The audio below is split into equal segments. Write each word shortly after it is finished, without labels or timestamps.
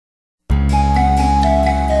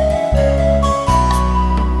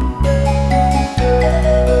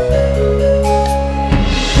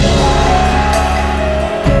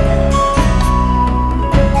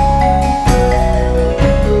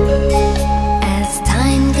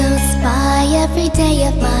every day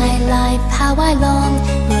of my life, how I long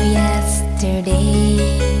for yesterday.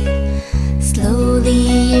 Slowly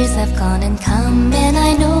years have gone and come, and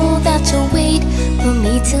I know that you'll wait for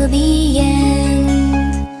me till the end.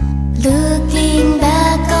 Looking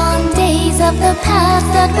back on days of the past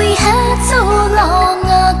that we had so long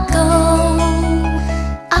ago,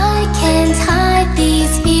 I can't hide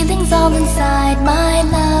these feelings all inside. My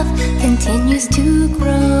love continues to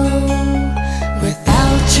grow.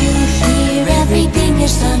 Without you here, everything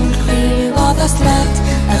is unclear. All that's left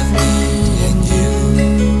of me and you.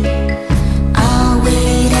 I'll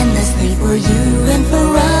wait endlessly for you and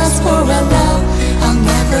for us, for a love I'll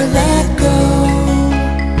never let go.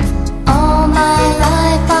 All my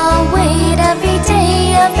life I'll wait every day,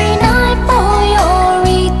 every night for your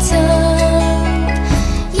return.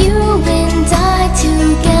 You and I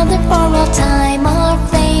together for all time, our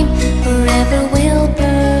flame forever will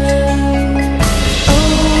burn.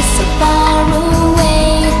 Oh, so far away,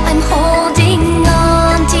 I'm holding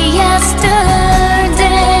on to yesterday.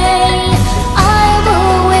 I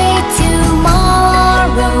will wait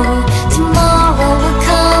tomorrow, tomorrow will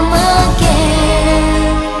come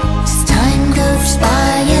again. As time goes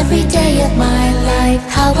by, every day of my life,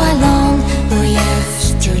 how I long for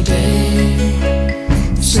yesterday.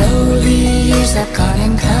 Slowly years have gone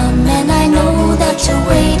and come, and I know that you'll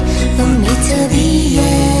wait for me till the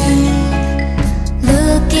end.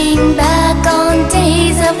 Looking back on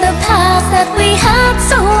days of the past that we had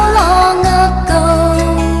so long ago,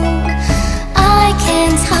 I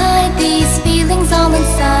can't hide these feelings all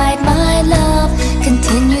inside. My love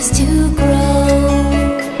continues to grow.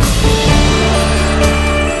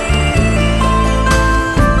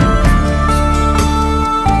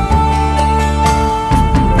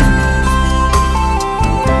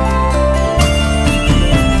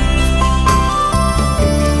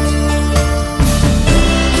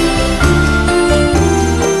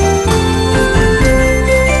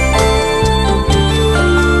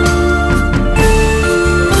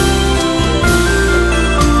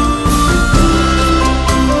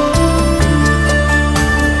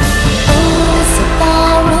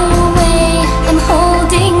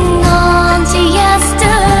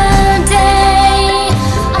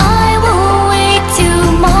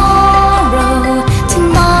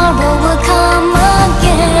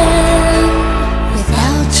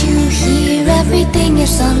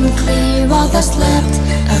 Unclear, all that's left